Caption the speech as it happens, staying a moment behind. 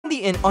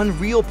Currently, an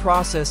Unreal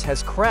process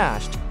has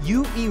crashed.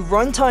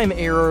 UE-Runtime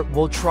error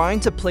while trying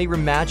to play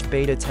Rematch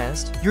Beta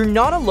Test. You're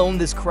not alone,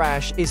 this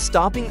crash is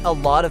stopping a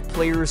lot of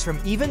players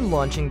from even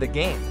launching the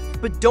game.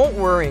 But don't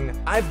worry,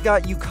 I've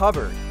got you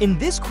covered. In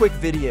this quick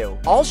video,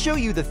 I'll show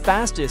you the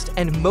fastest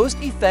and most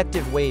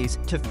effective ways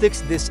to fix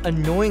this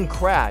annoying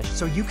crash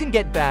so you can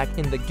get back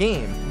in the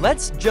game.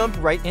 Let's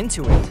jump right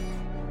into it.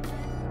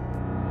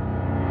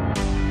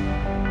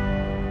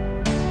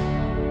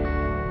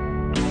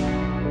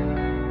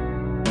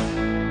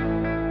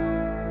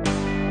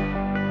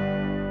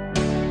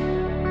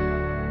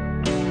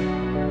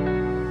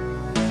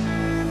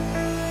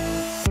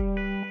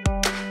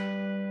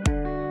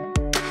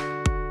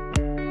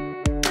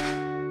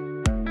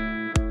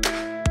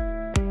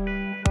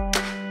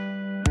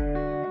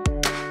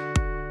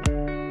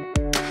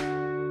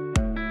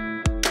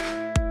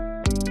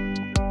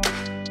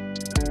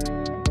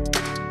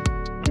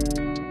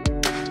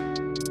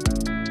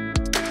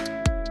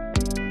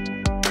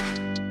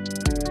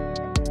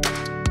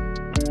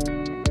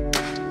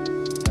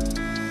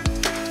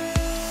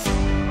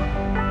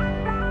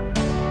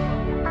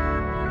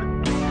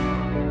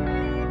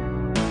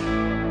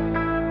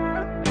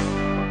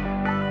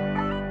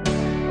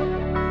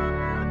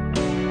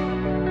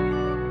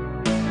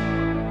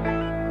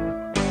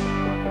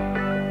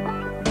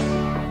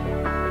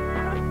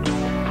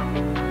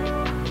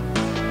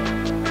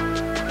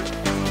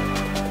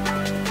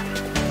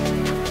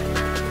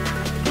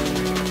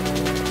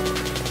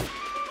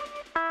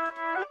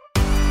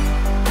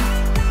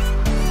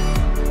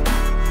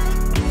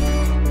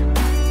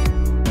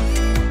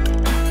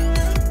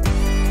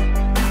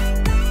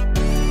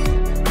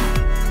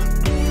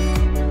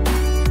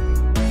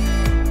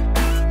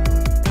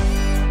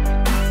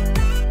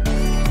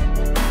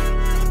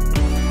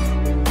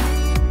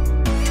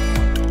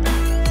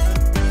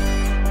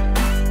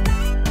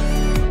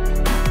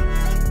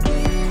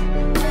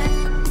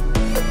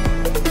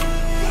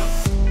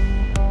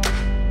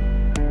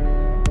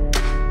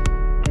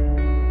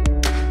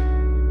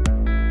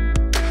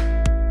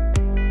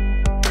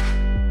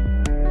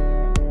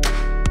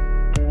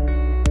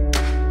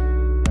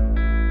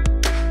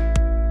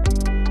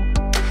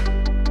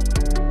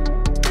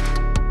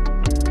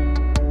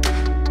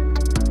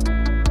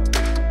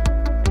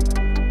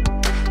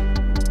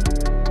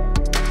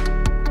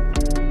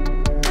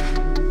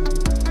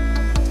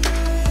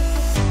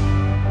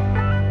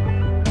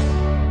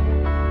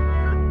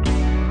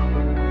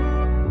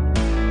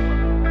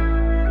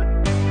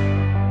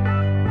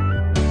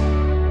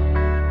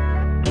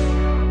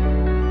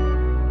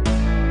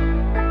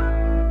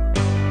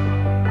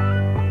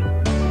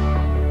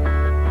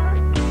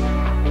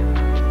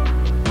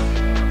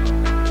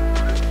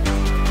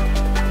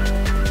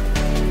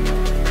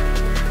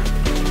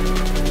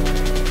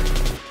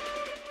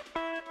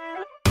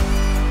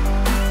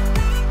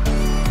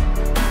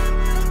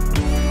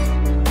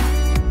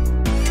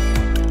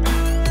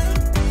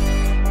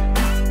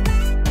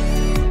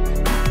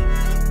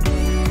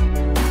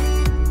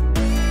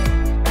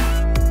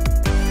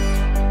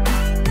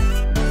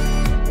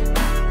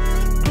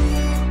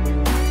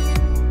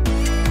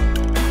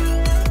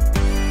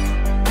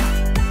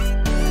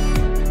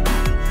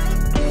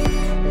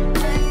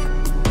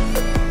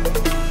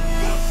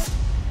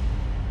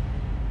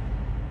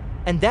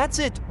 And that's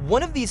it.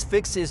 One of these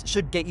fixes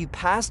should get you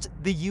past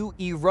the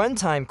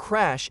UE-Runtime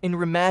crash in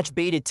Rematch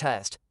Beta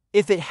Test.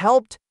 If it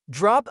helped,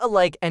 drop a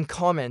like and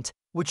comment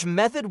which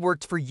method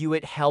worked for you.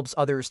 It helps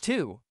others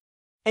too.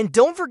 And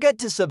don't forget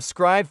to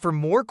subscribe for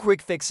more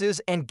quick fixes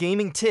and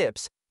gaming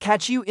tips.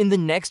 Catch you in the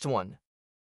next one.